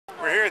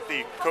We're here at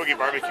the Kogi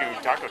Barbecue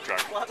Taco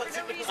Truck.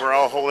 We're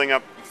all holding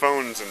up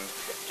phones and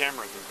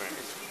cameras and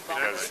things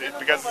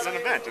because it's an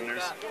event, and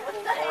there's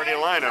already a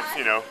line of,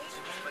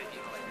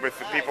 with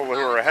the people who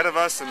are ahead of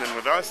us, and then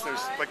with us, there's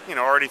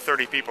already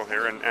 30 people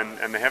here,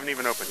 and they haven't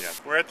even opened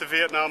yet. We're at the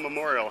Vietnam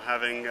Memorial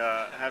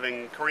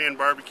having Korean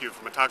barbecue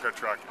from a taco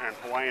truck and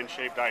Hawaiian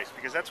shaved ice,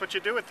 because that's what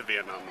you do at the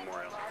Vietnam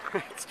Memorial.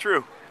 It's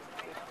true.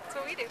 That's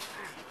what we do.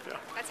 Yeah.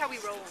 That's how we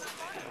roll.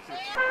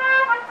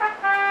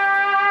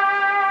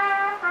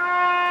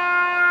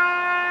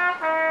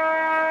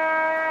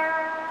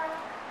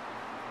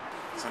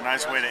 It's a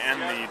nice way to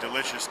end the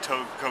delicious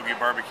Kogi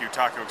barbecue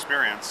taco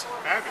experience.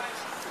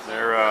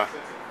 Fabulous.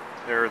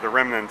 They're the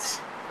remnants.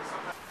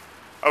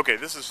 Okay,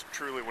 this is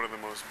truly one of the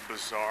most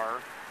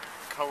bizarre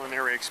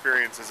culinary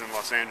experiences in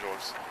Los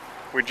Angeles.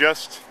 We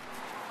just,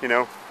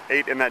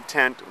 ate in that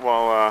tent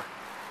while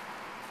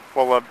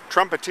a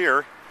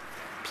trumpeter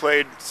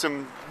played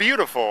some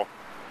beautiful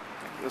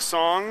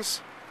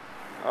songs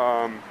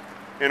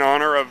in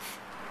honor of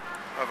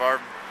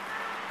our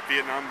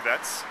Vietnam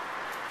vets.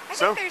 I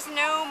think there's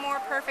no more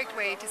perfect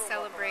way to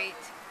celebrate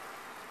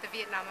the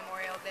Vietnam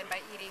Memorial than by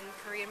eating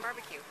Korean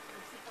barbecue.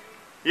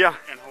 Yeah.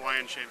 And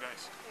Hawaiian shaved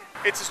ice.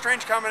 It's a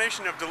strange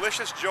combination of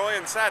delicious joy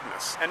and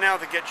sadness. And now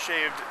the Get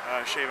Shaved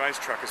Shave Ice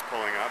truck is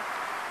pulling up,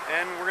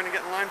 and we're going to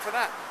get in line for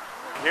that.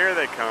 Here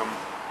they come.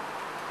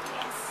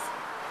 Yes.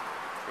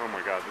 Oh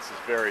my God, this is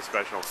very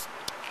special.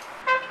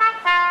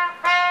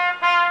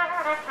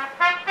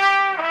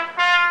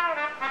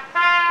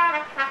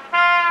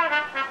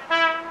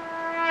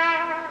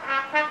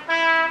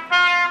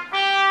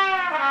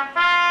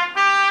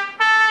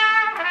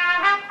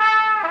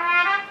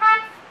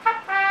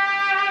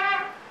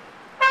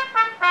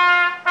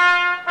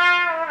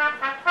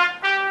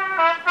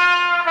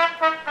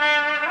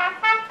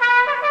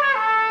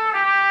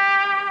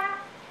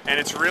 And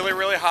it's really,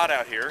 really hot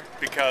out here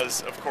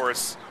because, of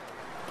course,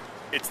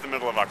 it's the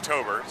middle of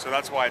October, so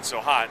that's why it's so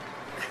hot.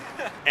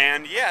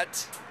 And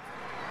yet,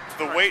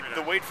 the wait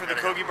for the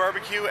Kogi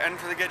barbecue and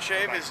for the Get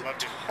Shaved is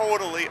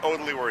totally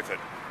worth it.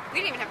 We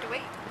didn't even have to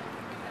wait.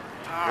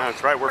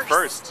 That's right, we're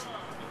first.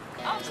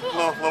 Oh,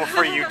 cool. Little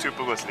free YouTube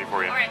publicity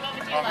for you. All right, what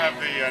would you I'll like?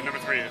 have the number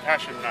 3, the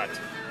passion nut.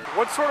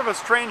 What sort of a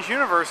strange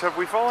universe have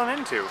we fallen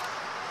into?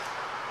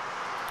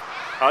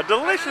 A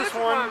delicious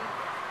one.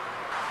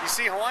 You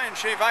see, Hawaiian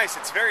shaved ice,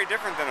 it's very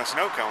different than a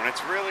snow cone.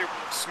 It's really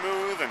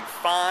smooth and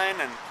fine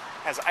and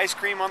has ice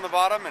cream on the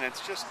bottom, and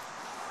it's just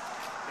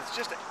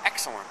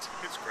excellent.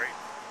 It's great.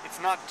 It's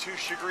not too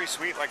sugary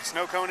sweet like a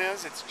snow cone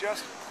is. It's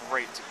just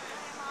great.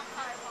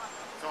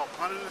 It's all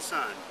fun in the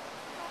sun.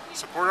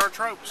 Support our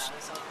tropes.